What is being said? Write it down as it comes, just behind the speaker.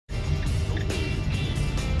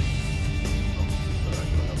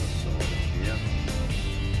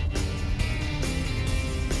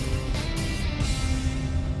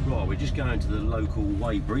just going to the local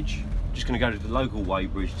weighbridge. Just going to go to the local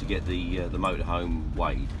weighbridge to get the motorhome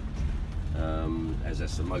weighed, as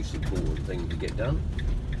that's the most important thing to get done.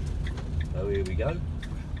 So here we go.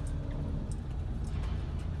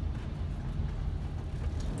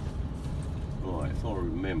 Right, if I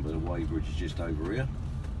remember, the weighbridge is just over here.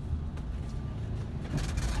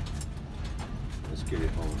 Let's get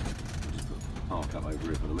it on. Just park up over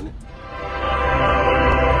here for a minute.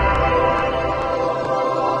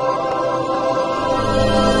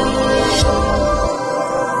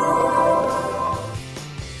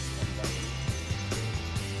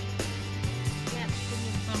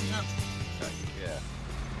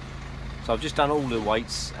 So I've just done all the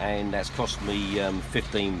weights, and that's cost me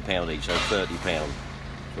 £15 each, so £30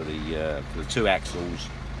 for the two axles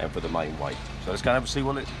and for the main weight. So let's go and see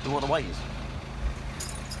what the weight is.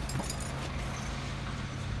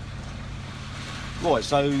 Right,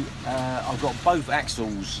 so I've got both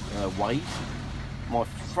axles weighed. My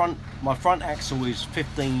front axle is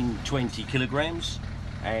 1520 kilograms,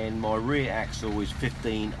 and my rear axle is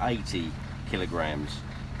 1580 kilograms.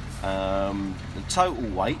 The total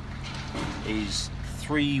weight is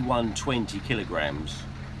 3120 kilograms.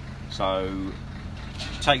 So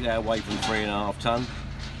take that away from 3.5 tonne,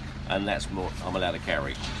 and that's what I'm allowed to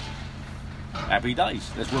carry. Happy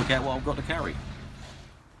days. Let's work out what I've got to carry.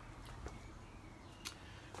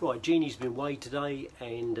 Right, Jeannie's been weighed today,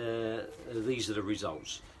 and these are the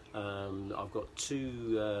results. I've got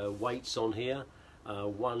two weights on here.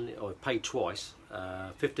 One I've paid twice,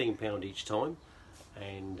 £15 each time,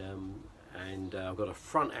 and I've got a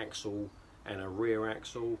front axle and a rear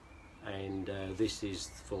axle, and this is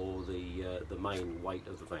for the main weight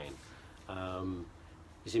of the van.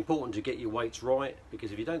 It's important to get your weights right,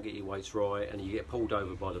 because if you don't get your weights right and you get pulled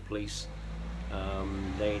over by the police,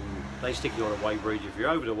 then they stick you on a weighbridge. If you're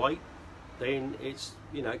over the weight, then it's,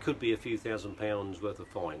 you know, it could be a few £1,000s worth of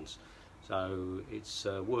fines. So it's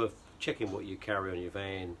worth checking what you carry on your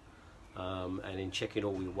van, and then checking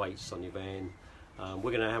all your weights on your van.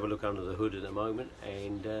 We're going to have a look under the hood in a moment,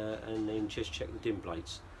 and then just check the dim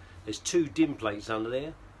plates. There's two dim plates under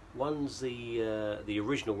there. One's the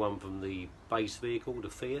original one from the base vehicle, the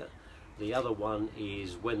Fiat. The other one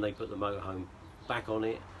is when they put the motorhome back on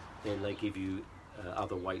it, then they give you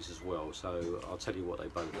other weights as well. So I'll tell you what they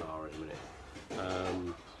both are in a minute.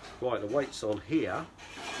 Right, the weights on here,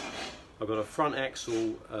 I've got a front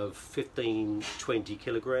axle of 1520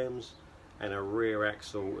 kilograms and a rear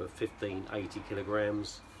axle of 1580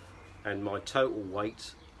 kilograms, and my total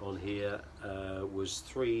weight on here was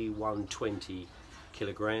 3120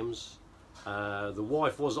 kilograms. The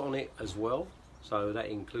wife was on it as well, so that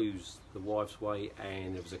includes the wife's weight,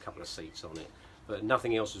 and there was a couple of seats on it, but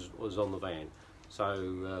nothing else was on the van.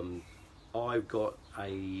 So I've got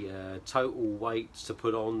a total weight to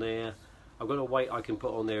put on there. I've got a weight I can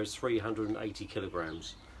put on there is 380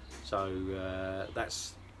 kilograms. So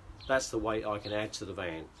that's the weight I can add to the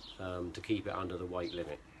van to keep it under the weight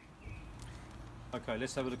limit. Okay,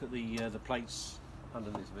 let's have a look at the plates under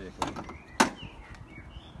this vehicle.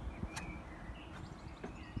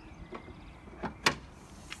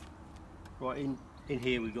 Right, in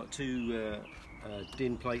here we've got two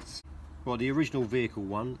din plates. Right, the original vehicle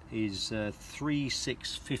one is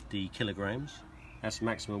 3650 kilograms. That's the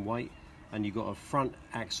maximum weight, and you've got a front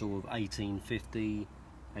axle of 1850,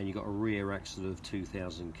 and you've got a rear axle of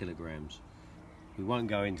 2000 kilograms. We won't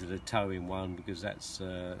go into the towing one, because that's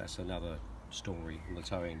another story on the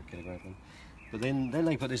towing kilograms one. But then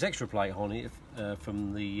they put this extra plate on it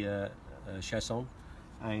from the chassis,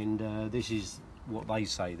 and this is what they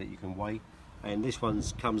say that you can weigh. And this one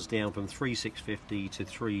comes down from 3650 to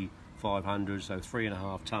 3500, so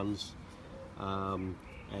 3.5 tons, and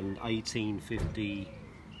 1850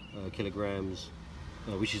 kilograms,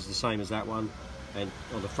 which is the same as that one, and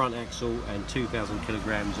on the front axle, and 2000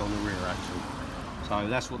 kilograms on the rear axle. So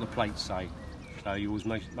that's what the plates say. So you always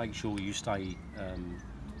make sure you stay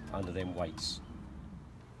under them weights.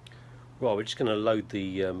 Right, we're just going to load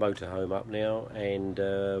the motorhome up now, and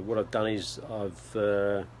what I've done is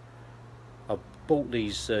I've bought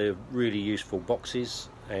these really useful boxes,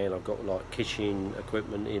 and I've got like kitchen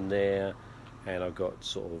equipment in there, and I've got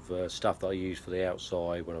sort of stuff that I use for the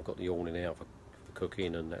outside when I've got the awning out for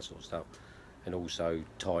cooking and that sort of stuff, and also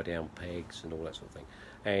tie down pegs and all that sort of thing.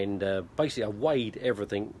 And basically I weighed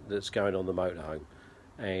everything that's going on the motorhome,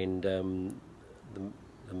 and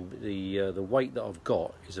the weight that I've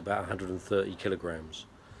got is about 130 kilograms,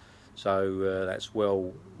 so that's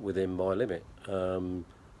well within my limit.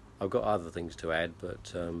 I've got other things to add,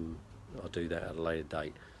 but I'll do that at a later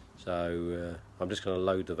date. So I'm just going to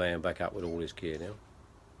load the van back up with all this gear now.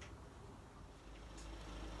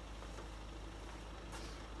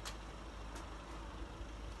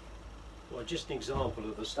 Well, just an example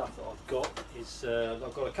of the stuff that I've got is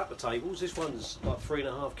I've got a couple of tables. This one's like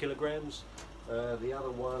 3.5 kilograms. The other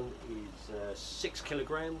one is 6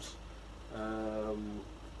 kilograms. I've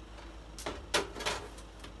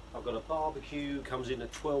got a barbecue, comes in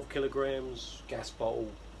at 12 kilograms. Gas bottle,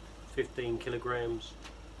 15 kilograms.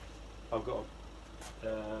 I've got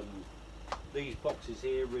these boxes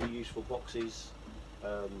here, really useful boxes.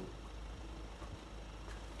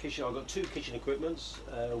 Kitchen. I've got 2 kitchen equipments,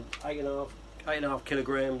 8.5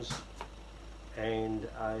 kilograms, and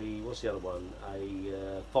what's the other one?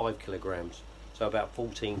 5 kilograms. So about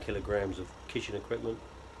 14 kilograms of kitchen equipment.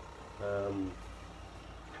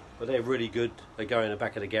 But they're really good. They go in the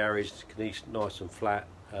back of the garage, nice and flat.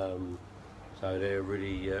 So they're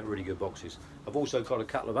really good boxes. I've also got a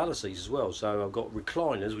couple of other seats as well. So I've got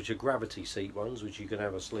recliners, which are gravity seat ones, which you can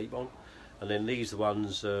have a sleep on. And then these are the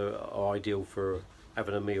ones are ideal for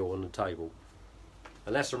having a meal on the table.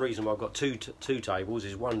 And that's the reason why I've got two tables.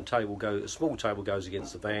 Is one table a small table goes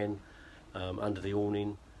against the van under the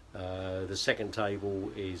awning. The second table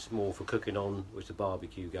is more for cooking on, which the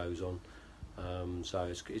barbecue goes on. So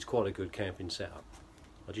it's quite a good camping setup.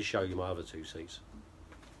 I'll just show you my other 2 seats.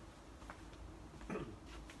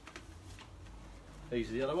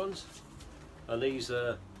 These are the other ones, and these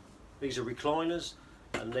are recliners,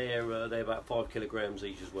 and they're about 5 kilograms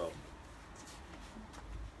each as well.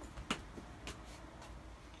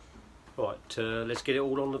 Right, let's get it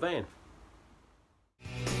all on the van.